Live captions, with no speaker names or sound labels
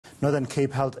Northern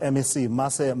Cape Health MEC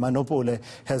Mase Manopole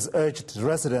has urged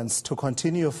residents to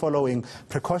continue following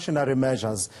precautionary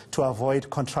measures to avoid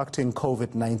contracting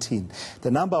COVID-19.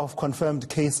 The number of confirmed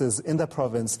cases in the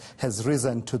province has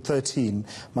risen to 13.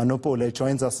 Manopole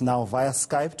joins us now via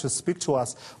Skype to speak to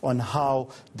us on how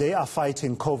they are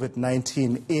fighting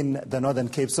COVID-19 in the Northern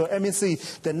Cape. So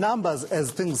MEC, the numbers as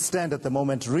things stand at the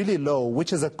moment really low,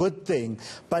 which is a good thing,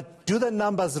 but do the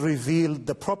numbers reveal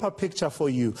the proper picture for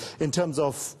you in terms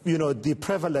of, the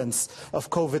prevalence of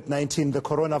COVID-19, the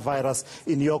coronavirus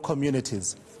in your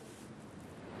communities?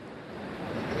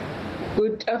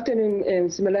 Good afternoon,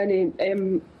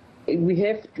 Simelane.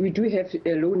 We do have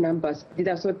low numbers. It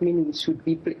does not mean we should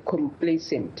be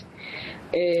complacent.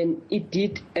 And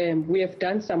indeed, we have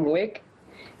done some work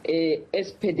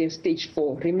as per the stage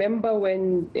 4. Remember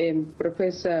when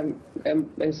Professor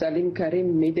Salim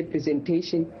Karim made a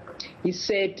presentation, he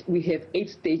said we have 8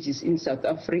 stages in South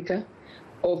Africa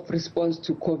of response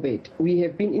to COVID. We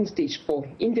have been in stage 4.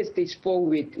 In the stage 4,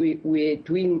 we're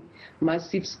doing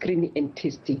massive screening and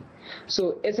testing.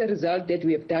 So as a result that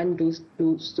we have done those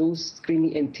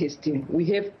screening and testing, we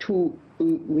have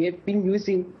been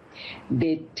using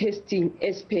the testing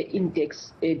as per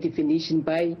index definition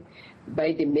by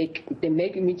the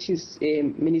MEC, which is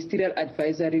Ministerial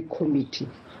Advisory Committee.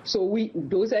 So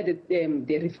those are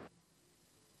the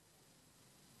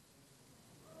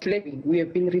we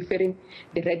have been referring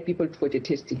the right people for the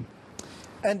testing.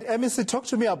 And MEC, talk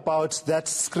to me about that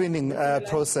screening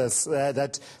process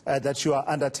that you are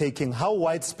undertaking. How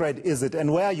widespread is it,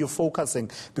 and where are you focusing?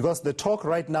 Because the talk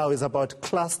right now is about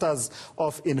clusters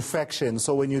of infection.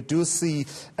 So when you do see,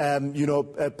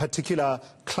 particular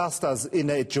clusters in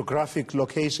a geographic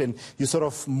location, you sort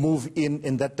of move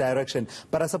in that direction.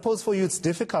 But I suppose for you it's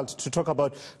difficult to talk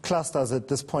about clusters at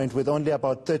this point with only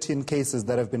about 13 cases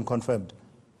that have been confirmed.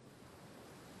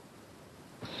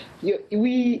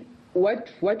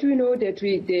 What we know that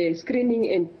the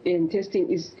screening and testing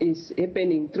is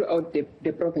happening throughout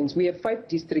the province. We have 5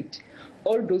 districts.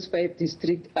 All those 5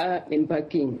 districts are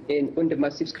embarking on the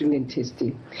massive screening and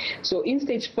testing. So in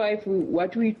stage 5, we're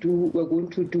going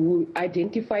to do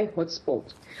identify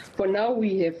hotspots. For now,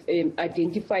 we have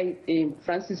identified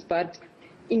Francis Bart,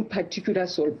 in particular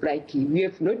Solblaki. We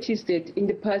have noticed that in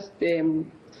the past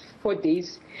 4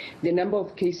 days, the number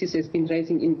of cases has been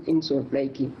rising in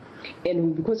Solblaki.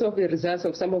 And because of the results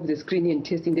of some of the screening and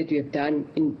testing that we have done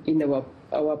in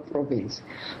our province.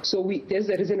 So there's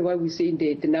the reason why we say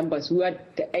the numbers. We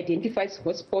identify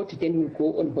hotspot, then we'll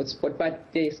go on hotspot.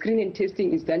 But the screening and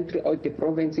testing is done throughout the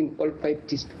province in all 5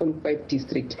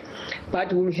 districts.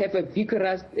 But we'll have a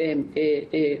vigorous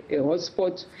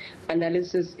hotspot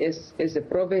analysis as a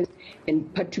province,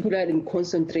 and particularly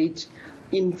concentrate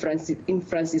in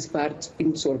Francis Bart,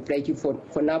 in Solblaki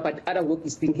for now, but other work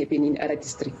is being happening in other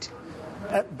districts.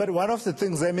 But one of the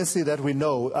things, MEC, that we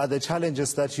know are the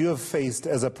challenges that you have faced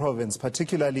as a province,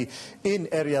 particularly in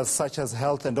areas such as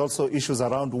health and also issues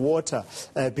around water,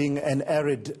 being an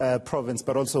arid province,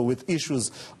 but also with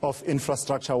issues of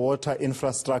infrastructure, water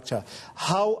infrastructure.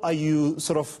 How are you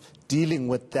sort of dealing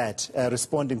with that,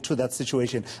 responding to that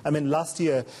situation? I mean, last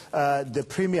year, the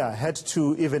Premier had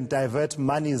to even divert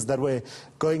monies that were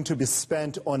going to be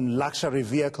spent on luxury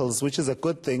vehicles, which is a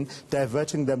good thing,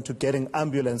 diverting them to getting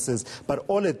ambulances. But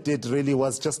all it did really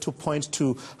was just to point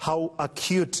to how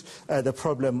acute the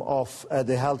problem of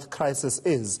the health crisis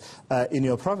is in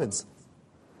your province.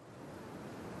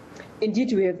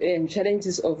 Indeed, we have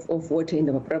challenges of water in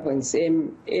our province.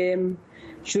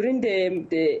 During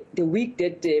the week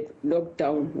that the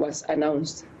lockdown was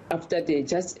announced, after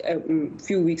just a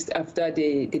few weeks after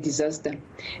the disaster,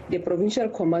 the Provincial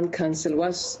Command Council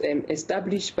was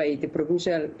established by the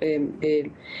provincial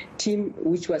team,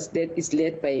 which is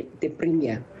led by the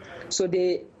Premier. So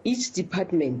each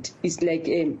department is like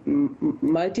a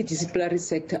multidisciplinary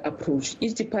sector approach.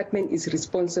 Each department is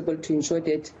responsible to ensure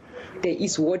that there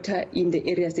is water in the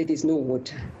areas that there is no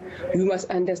water. We must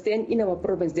understand in our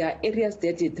province there are areas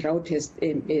that the drought is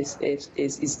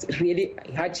really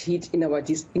hard hit in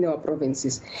our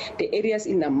provinces. The areas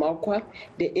in Namakwa,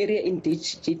 the area in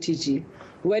GTG.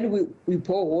 When we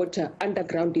pour water,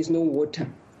 underground there is no water.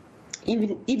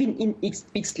 Even in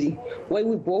Ixley, where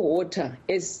we bore water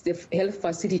as the health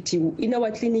facility, in our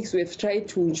clinics we have tried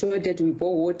to ensure that we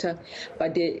bore water,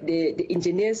 but the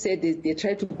engineers said they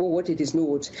tried to bore water, there is no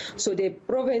water. So the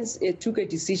province took a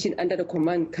decision under the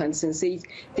Command Council, said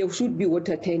there should be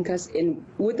water tankers, and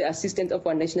with the assistance of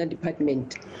our national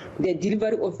department, the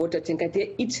delivery of water tankers,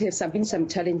 it has been some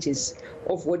challenges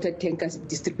of water tankers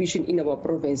distribution in our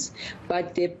province,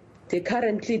 but the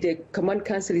Currently, the Command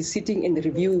Council is sitting and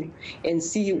review and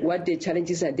see what the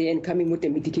challenges are there and coming with a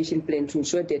mitigation plan to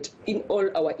ensure that in all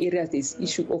our areas this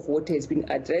issue of water has been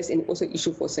addressed and also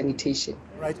issue for sanitation.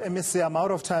 Right, Mase, I'm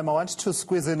out of time. I want to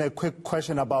squeeze in a quick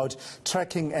question about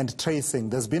tracking and tracing.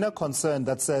 There's been a concern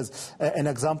that says an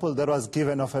example that was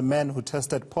given of a man who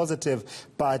tested positive,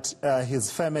 but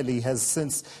his family has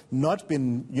since not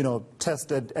been,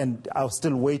 tested and are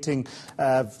still waiting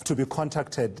to be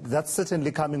contacted. That's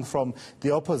certainly coming from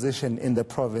the opposition in the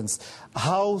province.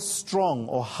 How strong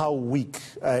or how weak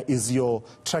is your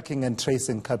tracking and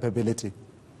tracing capability?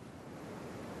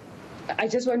 I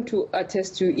just want to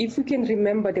attest to, if you can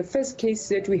remember, the first case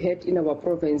that we had in our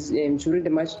province during the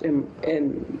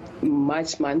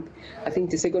March month, I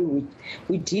think the second week,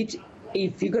 we did a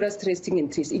vigorous tracing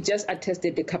and trace. It just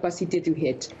attested the capacity that we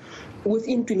had.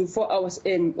 Within 24 hours,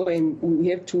 and when we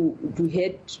had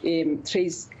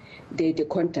trace the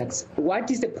contacts. What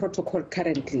is the protocol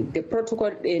currently? The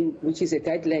protocol, which is a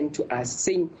guideline to us,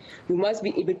 saying you must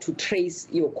be able to trace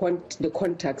the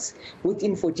contacts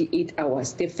within 48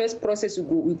 hours. The first process,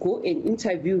 we go and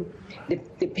interview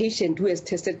the patient who has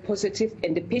tested positive,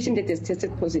 and the patient that has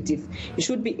tested positive, you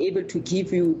should be able to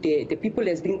give you the people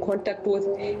that's been in contact with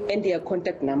and their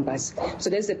contact numbers. So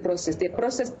that's the process. The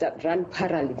process that run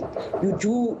parallel. You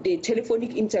do the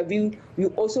telephonic interview, you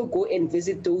also go and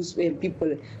visit those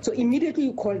people. So immediately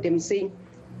you call them saying,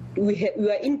 we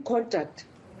are in contact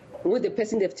with the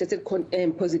person that tested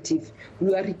positive.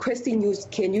 We are requesting you,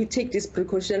 can you take these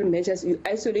precautionary measures? You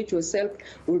isolate yourself.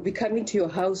 We'll be coming to your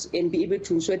house and be able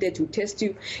to ensure that we test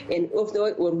you, and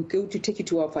afterwards we're going to take you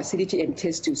to our facility and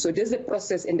test you. So there's the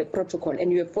process and the protocol,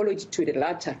 and you have followed it to the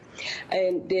latter.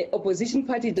 And the opposition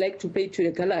party would like to play to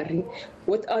the gallery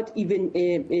without even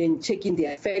checking the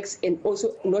effects and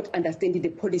also not understanding the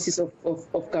policies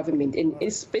of government, and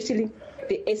especially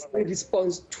the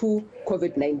response to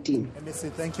COVID-19. Mase,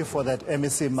 thank you for that.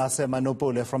 Mase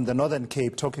Manopole from the Northern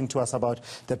Cape talking to us about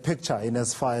the picture in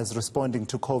as far as responding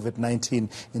to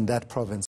COVID-19 in that province.